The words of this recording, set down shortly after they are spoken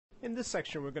In this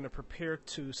section, we're going to prepare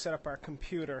to set up our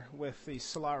computer with the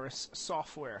Solaris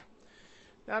software.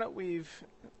 Now that we've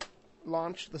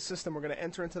launched the system, we're going to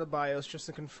enter into the BIOS just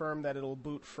to confirm that it'll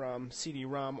boot from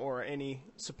CD-ROM or any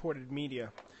supported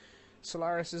media.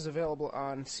 Solaris is available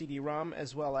on CD-ROM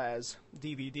as well as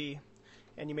DVD,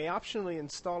 and you may optionally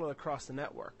install it across the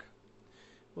network.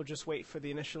 We'll just wait for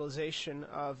the initialization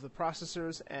of the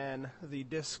processors and the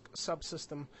disk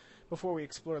subsystem before we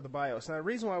explore the BIOS. Now, the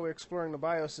reason why we're exploring the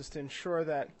BIOS is to ensure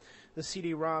that the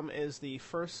CD-ROM is the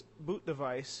first boot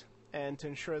device and to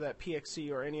ensure that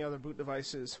PXE or any other boot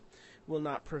devices will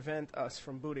not prevent us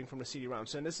from booting from the CD-ROM.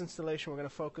 So in this installation, we're going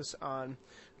to focus on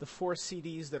the 4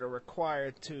 CDs that are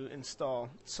required to install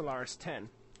Solaris 10.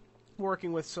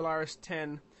 Working with Solaris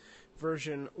 10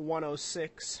 version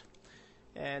 106,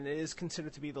 and it is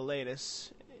considered to be the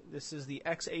latest. This is the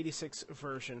x86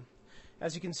 version.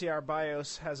 As you can see, our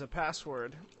BIOS has a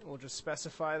password. We'll just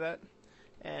specify that,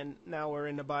 and now we're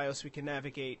in the BIOS. We can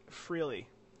navigate freely.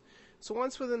 So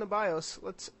once within the BIOS,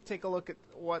 let's take a look at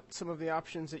what some of the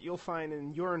options that you'll find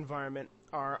in your environment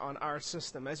are on our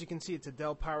system. As you can see, it's a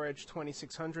Dell PowerEdge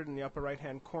 2600 in the upper right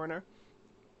hand corner.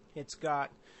 It's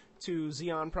got 2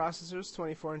 Xeon processors,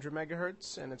 2400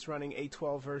 megahertz, and it's running a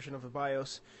 12 version of the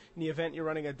BIOS. In the event you're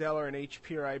running a Dell or an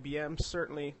HP or IBM,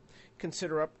 certainly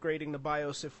consider upgrading the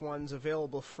BIOS if one's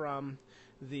available from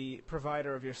the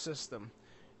provider of your system.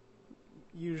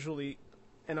 Usually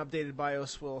an updated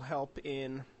BIOS will help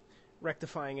in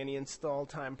rectifying any install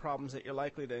time problems that you're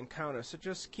likely to encounter, so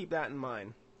just keep that in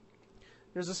mind.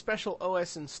 There's a special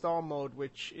OS install mode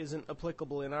which isn't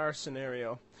applicable in our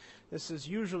scenario. This is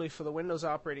usually for the Windows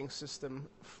operating system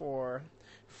for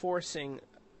forcing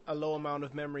a low amount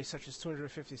of memory such as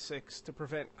 256 to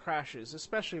prevent crashes,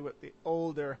 especially with the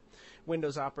older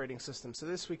Windows operating system. So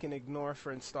this we can ignore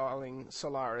for installing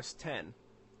Solaris 10.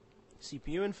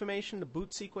 CPU information, the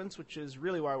boot sequence, which is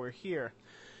really why we're here.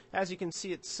 As you can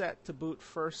see, it's set to boot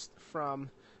first from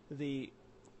the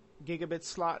gigabit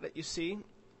slot that you see,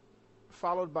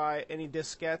 followed by any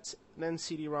diskettes, then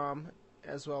CD-ROM,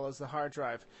 as well as the hard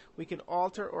drive. We can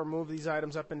alter or move these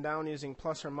items up and down using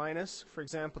plus or minus. For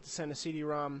example, to send a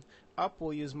CD-ROM up,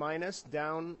 we'll use minus,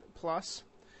 down, plus,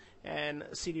 and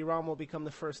CD-ROM will become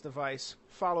the first device,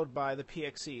 followed by the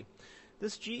PXE.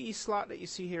 This GE slot that you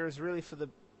see here is really for the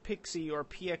PXE or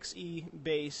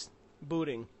PXE-based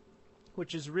booting,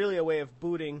 which is really a way of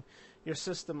booting your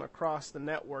system across the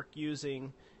network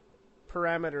using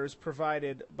parameters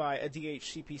provided by a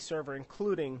DHCP server,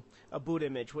 including a boot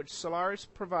image, which Solaris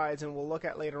provides and we'll look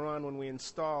at later on when we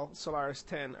install Solaris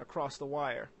 10 across the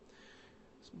wire.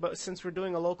 But since we're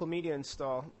doing a local media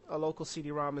install, a local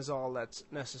CD-ROM is all that's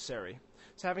necessary.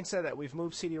 So having said that, we've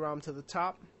moved CD-ROM to the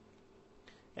top,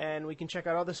 and we can check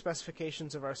out other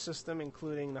specifications of our system,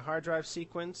 including the hard drive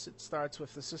sequence. It starts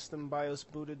with the system BIOS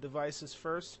booted devices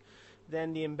first,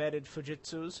 then the embedded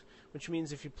Fujitsus, which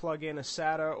means if you plug in a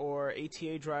SATA or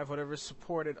ATA drive, whatever is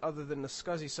supported other than the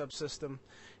SCSI subsystem,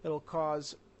 it'll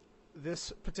cause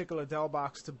this particular Dell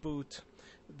box to boot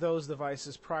those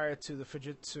devices prior to the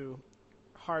Fujitsu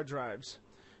hard drives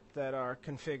that are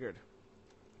configured.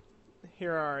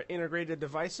 Here are integrated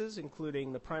devices,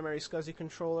 including the primary SCSI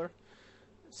controller,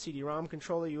 CD-ROM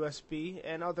controller, USB,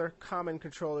 and other common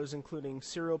controllers, including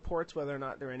serial ports, whether or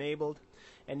not they're enabled,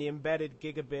 and the embedded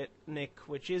gigabit NIC,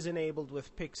 which is enabled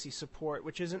with PXE support,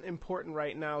 which isn't important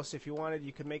right now, so if you wanted,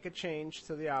 you could make a change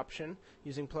to the option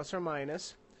using plus or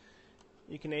minus.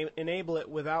 You can enable it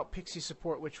without PXE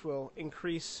support, which will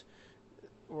increase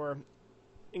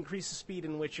the speed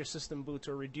in which your system boots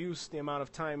or reduce the amount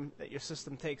of time that your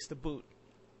system takes to boot.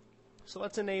 So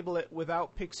let's enable it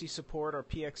without PXE support or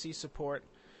PXE support.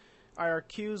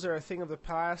 IRQs are a thing of the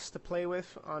past to play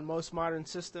with. On most modern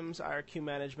systems, IRQ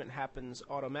management happens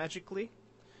automatically,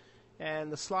 and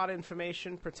the slot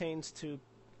information pertains to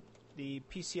the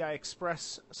PCI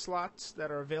Express slots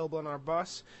that are available on our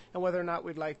bus, and whether or not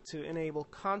we'd like to enable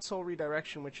console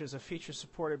redirection, which is a feature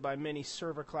supported by many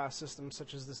server class systems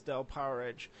such as this Dell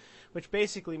PowerEdge, which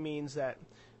basically means that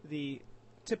the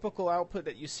typical output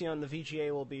that you see on the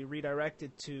VGA will be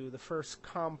redirected to the first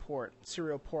COM port,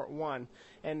 serial port 1.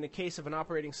 And in the case of an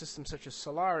operating system such as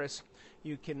Solaris,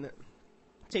 you can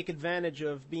take advantage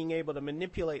of being able to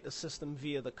manipulate the system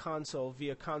via the console,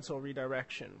 via console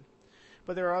redirection.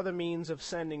 But there are other means of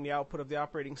sending the output of the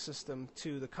operating system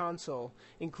to the console,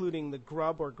 including the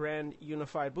GRUB or Grand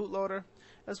Unified Bootloader,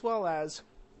 as well as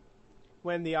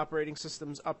when the operating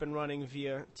system's up and running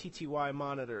via TTY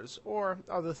monitors or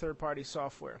other third-party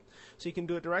software. So you can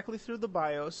do it directly through the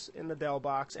BIOS in the Dell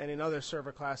box and in other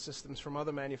server class systems from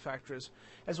other manufacturers,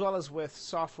 as well as with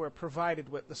software provided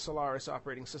with the Solaris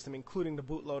operating system, including the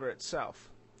bootloader itself.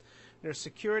 There's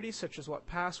security, such as what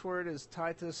password is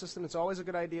tied to the system. It's always a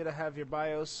good idea to have your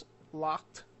BIOS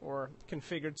locked or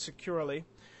configured securely,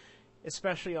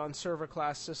 especially on server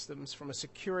class systems. From a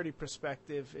security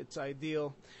perspective, it's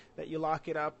ideal that you lock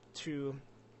it up to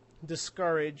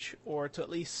discourage or to at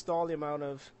least stall the amount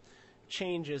of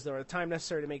changes or the time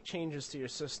necessary to make changes to your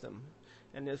system.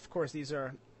 And of course, these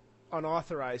are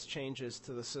unauthorized changes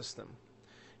to the system.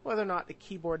 Whether or not the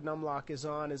keyboard numlock is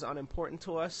on is unimportant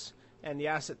to us, and the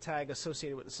asset tag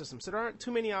associated with the system. So there aren't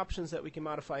too many options that we can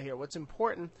modify here. What's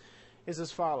important is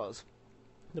as follows.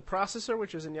 The processor,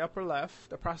 which is in the upper left,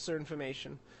 the processor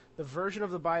information, the version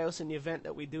of the BIOS in the event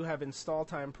that we do have install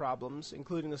time problems,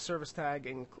 including the service tag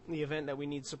in the event that we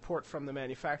need support from the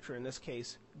manufacturer, in this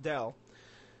case Dell,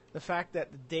 the fact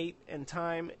that the date and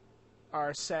time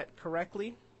are set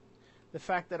correctly, the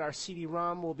fact that our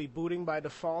CD-ROM will be booting by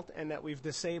default, and that we've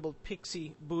disabled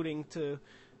PXE booting to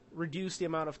reduce the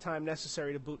amount of time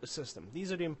necessary to boot the system.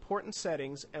 These are the important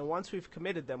settings, and once we've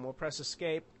committed them, we'll press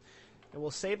escape and we'll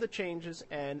save the changes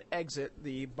and exit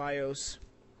the BIOS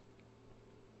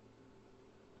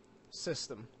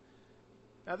system.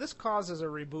 Now this causes a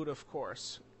reboot, of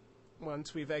course,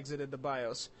 once we've exited the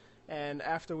BIOS, and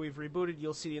after we've rebooted,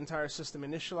 you'll see the entire system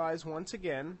initialize once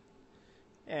again,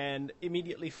 and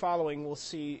immediately following we'll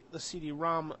see the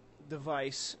CD-ROM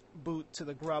device boot to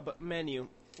the GRUB menu,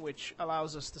 which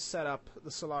allows us to set up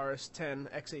the Solaris 10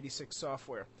 x86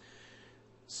 software.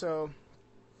 So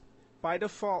by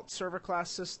default, server class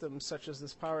systems such as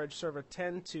this PowerEdge server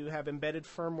tend to have embedded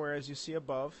firmware, as you see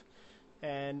above,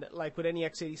 and like with any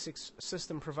x86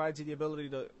 system, provides you the ability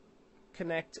to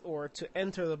connect or to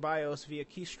enter the BIOS via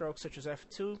keystrokes such as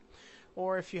F2,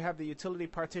 or if you have the utility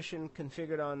partition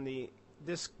configured on the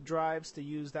disk drives, to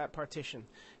use that partition.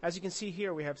 As you can see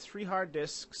here, we have 3 hard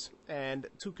disks and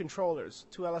 2 controllers,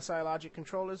 2 LSI logic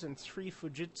controllers and 3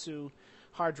 Fujitsu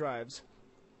hard drives.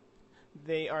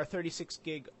 They are 36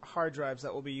 gig hard drives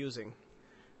that we'll be using.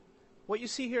 What you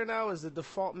see here now is the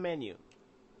default menu.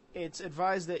 It's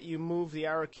advised that you move the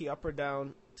arrow key up or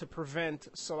down to prevent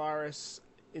Solaris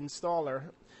installer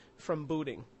from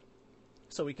booting,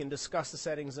 so we can discuss the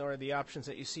settings or the options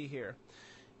that you see here.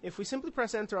 If we simply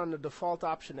press enter on the default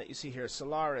option that you see here,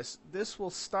 Solaris, this will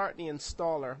start the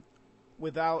installer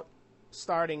without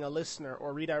starting a listener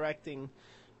or redirecting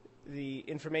the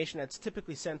information that's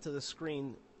typically sent to the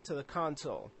screen to the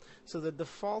console. So the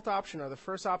default option, or the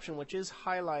first option, which is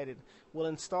highlighted, will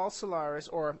install Solaris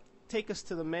or take us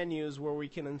to the menus where we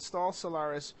can install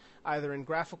Solaris either in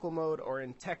graphical mode or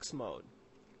in text mode.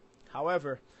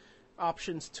 However,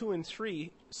 options 2 and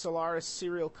 3, Solaris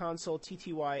Serial Console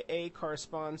TTY-A,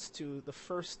 corresponds to the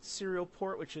first serial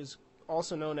port, which is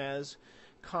also known as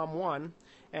COM1,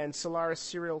 and Solaris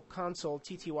Serial Console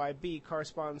TTY-B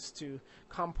corresponds to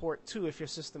COM port 2 if your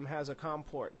system has a COM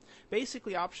port.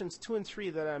 Basically, options 2 and 3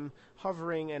 that I'm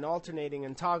hovering and alternating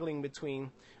and toggling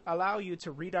between allow you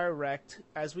to redirect,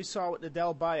 as we saw with the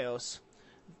Dell BIOS,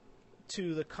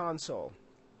 to the console.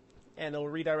 And it'll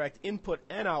redirect input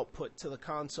and output to the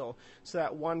console so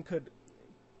that one could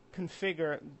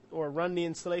configure or run the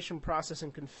installation process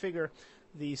and configure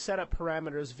the setup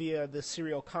parameters via the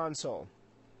serial console.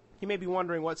 You may be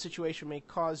wondering what situation may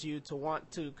cause you to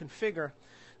want to configure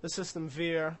the system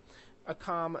via a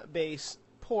COM-based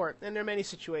port, and there are many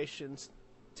situations.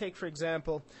 Take, for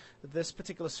example, this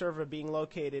particular server being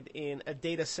located in a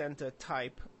data center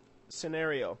type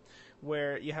scenario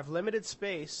where you have limited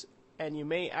space, and you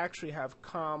may actually have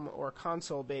COM or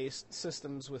console-based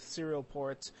systems with serial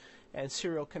ports and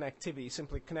serial connectivity.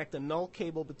 Simply connect a null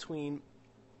cable between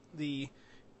the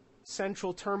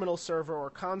central terminal server or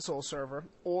console server,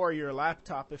 or your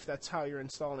laptop if that's how you're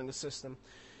installing the system,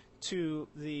 to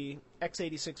the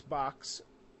x86 box,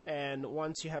 and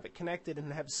once you have it connected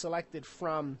and have selected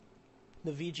from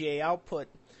the VGA output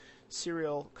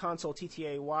serial console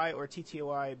TTY or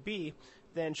TTY-B,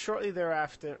 then shortly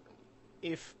thereafter,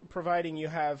 if providing you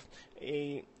have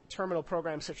a terminal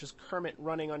program such as Kermit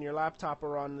running on your laptop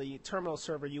or on the terminal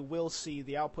server, you will see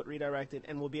the output redirected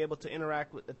and will be able to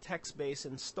interact with the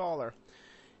text-based installer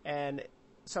and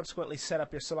subsequently set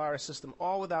up your Solaris system,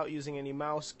 all without using any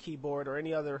mouse, keyboard, or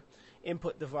any other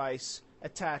input device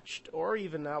attached, or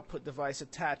even output device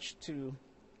attached to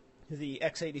the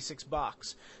x86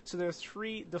 box. So there are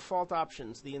 3 default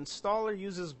options. The installer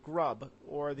uses GRUB,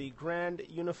 or the Grand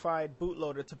Unified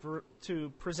Bootloader, to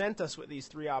present us with these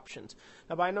 3 options.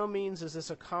 Now, by no means is this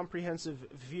a comprehensive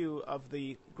view of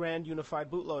the Grand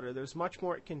Unified Bootloader. There's much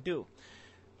more it can do.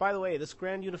 By the way, this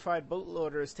Grand Unified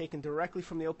Bootloader is taken directly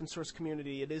from the open source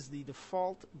community. It is the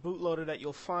default bootloader that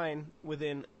you'll find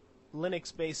within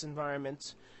Linux-based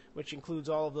environments which includes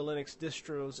all of the Linux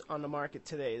distros on the market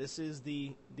today. This is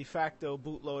the de facto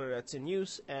bootloader that's in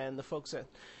use, and the folks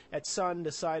at Sun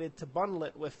decided to bundle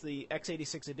it with the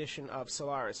x86 edition of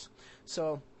Solaris.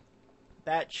 So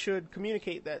that should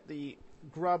communicate that the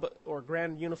GRUB, or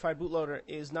Grand Unified Bootloader,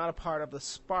 is not a part of the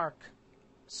SPARC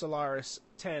Solaris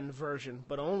 10 version,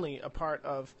 but only a part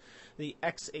of the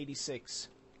x86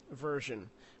 version,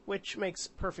 which makes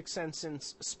perfect sense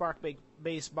since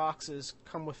SPARC-based boxes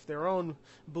come with their own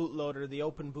bootloader, the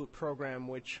Open Boot program,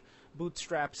 which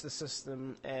bootstraps the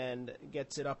system and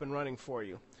gets it up and running for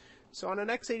you. So on an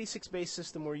x86-based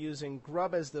system, we're using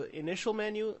GRUB as the initial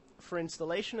menu for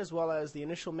installation, as well as the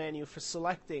initial menu for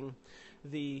selecting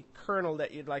the kernel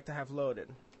that you'd like to have loaded.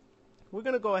 We're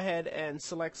going to go ahead and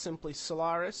select simply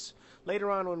Solaris.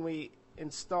 Later on, when we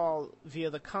install via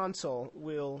the console,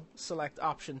 we'll select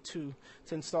option 2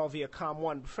 to install via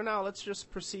COM1. But for now, let's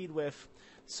just proceed with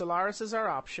Solaris as our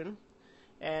option.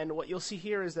 And what you'll see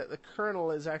here is that the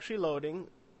kernel is actually loading,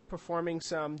 performing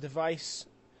some device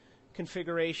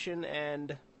configuration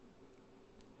and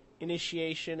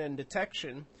initiation and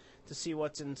detection to see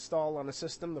what's installed on the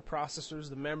system, the processors,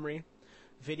 the memory,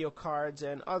 video cards,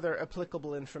 and other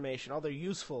applicable information, other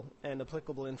useful and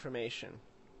applicable information.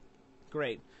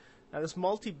 Great. Now this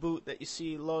multi-boot that you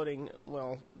see loading,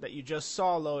 well, that you just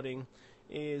saw loading,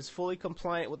 is fully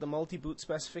compliant with the multi-boot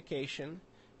specification.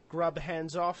 GRUB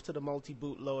hands off to the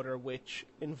multi-boot loader, which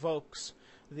invokes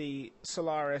the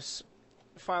Solaris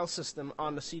file system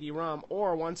on the CD-ROM,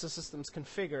 or once the system's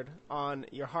configured on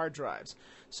your hard drives.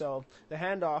 So the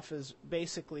handoff is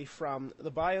basically from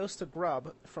the BIOS to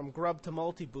GRUB, from GRUB to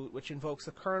multi-boot, which invokes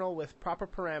the kernel with proper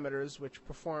parameters, which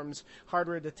performs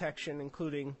hardware detection,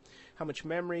 including how much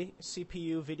memory,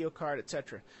 CPU, video card,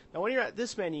 etc. Now when you're at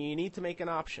this menu, you need to make an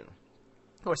option,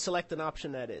 or select an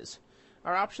option, that is.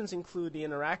 Our options include the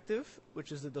interactive,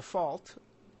 which is the default,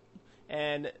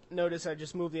 and notice I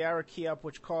just moved the arrow key up,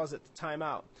 which caused it to time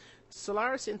out.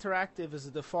 Solaris Interactive is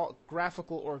the default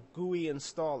graphical or GUI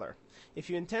installer. If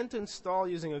you intend to install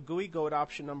using a GUI, go to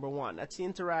option number 1. That's the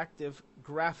interactive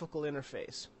graphical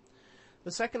interface.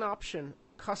 The second option,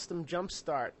 Custom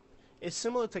Jumpstart, is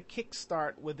similar to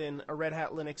Kickstart within a Red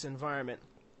Hat Linux environment.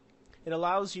 It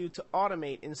allows you to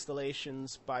automate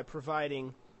installations by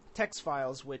providing text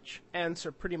files which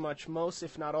answer pretty much most,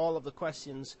 if not all, of the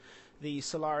questions the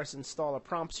Solaris installer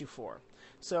prompts you for.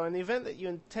 So in the event that you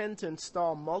intend to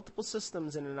install multiple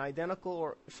systems in an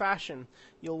identical fashion,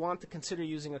 you'll want to consider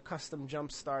using a custom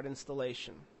Jumpstart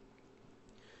installation.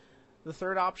 The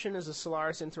third option is a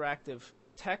Solaris Interactive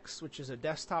Text, which is a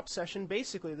desktop session.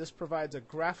 Basically, this provides a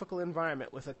graphical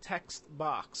environment with a text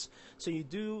box. So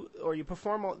you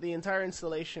perform the entire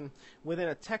installation within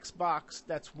a text box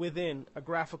that's within a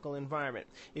graphical environment.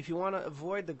 If you want to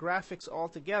avoid the graphics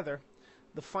altogether,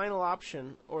 the final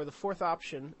option, or the fourth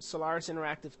option, Solaris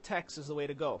Interactive Text, is the way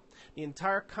to go. The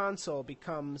entire console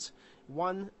becomes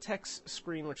one text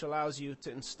screen, which allows you to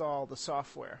install the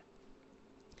software.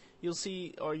 You'll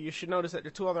see, or you should notice, that there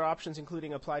are two other options,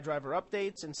 including apply driver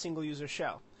updates and single user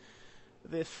shell.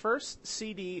 The first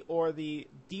CD or the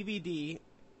DVD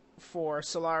for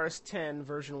Solaris 10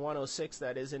 version 106,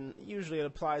 that is, and usually it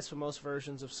applies for most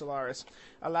versions of Solaris,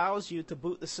 allows you to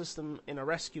boot the system in a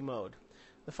rescue mode.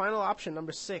 The final option,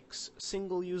 number 6,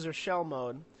 single user shell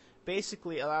mode,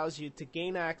 basically allows you to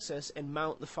gain access and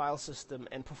mount the file system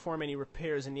and perform any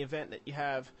repairs in the event that you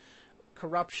have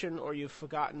corruption, or you've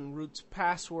forgotten root's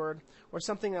password, or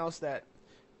something else that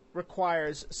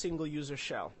requires single user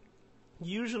shell.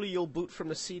 Usually you'll boot from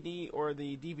the CD or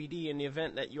the DVD in the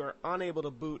event that you're unable to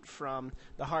boot from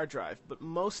the hard drive, but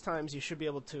most times you should be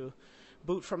able to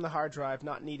boot from the hard drive,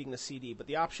 not needing the CD. But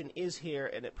the option is here,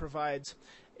 and it provides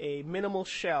a minimal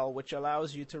shell which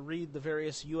allows you to read the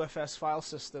various UFS file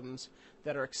systems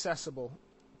that are accessible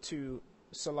to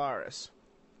Solaris.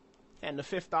 And the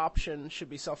fifth option should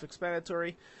be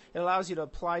self-explanatory. It allows you to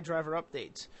apply driver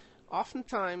updates.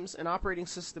 Oftentimes, an operating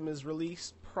system is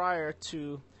released prior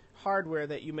to hardware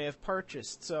that you may have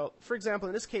purchased. So, for example,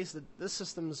 in this case, this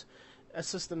system's a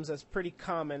system that's pretty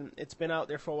common. It's been out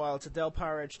there for a while. It's a Dell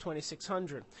PowerEdge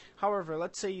 2600. However,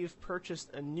 let's say you've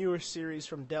purchased a newer series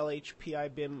from Dell,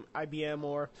 HP, IBM,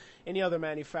 or any other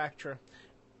manufacturer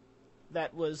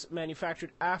that was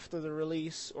manufactured after the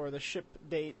release or the ship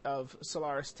date of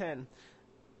Solaris 10.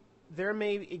 There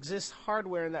may exist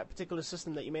hardware in that particular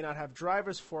system that you may not have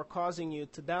drivers for, causing you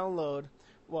to download,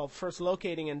 well, first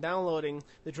locating and downloading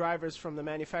the drivers from the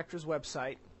manufacturer's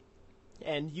website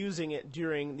and using it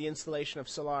during the installation of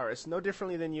Solaris, no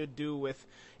differently than you'd do with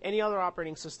any other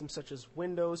operating system such as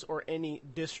Windows or any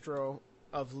distro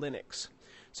of Linux.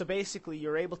 So basically,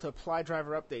 you're able to apply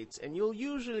driver updates, and you'll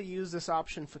usually use this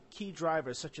option for key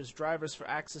drivers, such as drivers for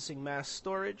accessing mass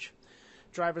storage,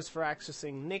 drivers for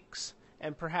accessing NICs,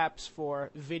 and perhaps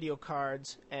for video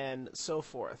cards and so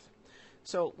forth.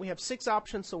 So we have 6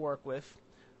 options to work with.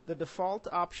 The default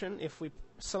option, if we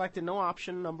selected no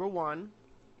option, number 1,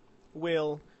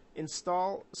 will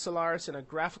install Solaris in a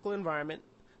graphical environment.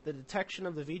 The detection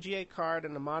of the VGA card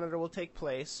and the monitor will take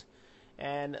place.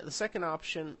 And the second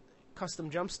option, custom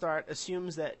jumpstart,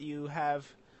 assumes that you have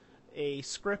a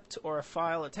script or a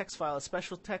file, a text file, a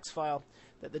special text file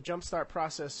that the jumpstart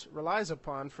process relies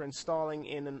upon for installing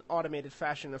in an automated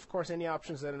fashion. Of course, any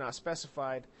options that are not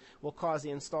specified will cause the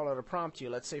installer to prompt you.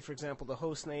 Let's say, for example, the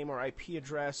host name or IP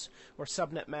address or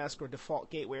subnet mask or default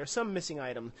gateway or some missing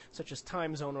item such as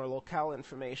time zone or locale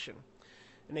information.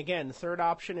 And again, the third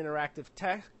option, interactive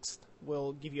text,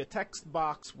 will give you a text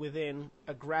box within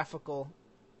a graphical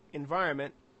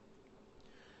environment.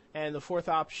 And the fourth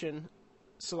option,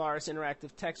 Solaris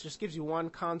interactive text, just gives you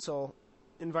one console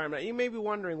environment. You may be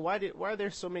wondering, why are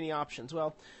there so many options?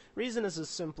 Well, reason is as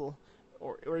simple,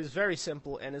 or is very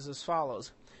simple, and is as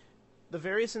follows. The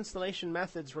various installation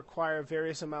methods require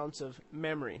various amounts of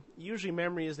memory. Usually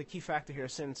memory is the key factor here,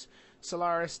 since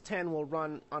Solaris 10 will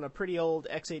run on a pretty old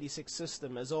x86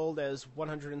 system, as old as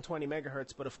 120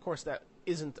 megahertz, but of course that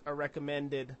isn't a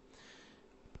recommended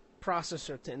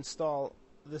processor to install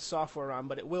this software on,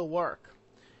 but it will work.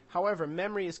 However,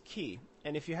 memory is key,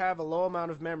 and if you have a low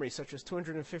amount of memory, such as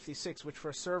 256, which for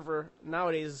a server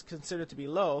nowadays is considered to be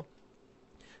low,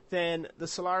 then the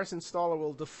Solaris installer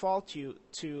will default you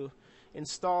to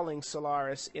installing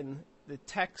Solaris in the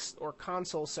text or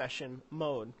console session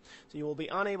mode. So you will be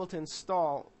unable to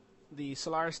install the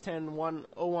Solaris 10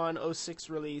 01/06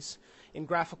 release in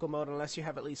graphical mode unless you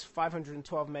have at least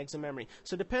 512 megs of memory.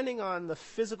 So depending on the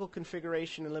physical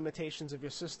configuration and limitations of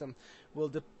your system will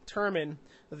determine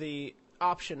the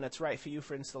option that's right for you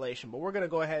for installation. But we're going to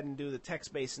go ahead and do the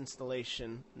text-based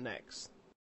installation next.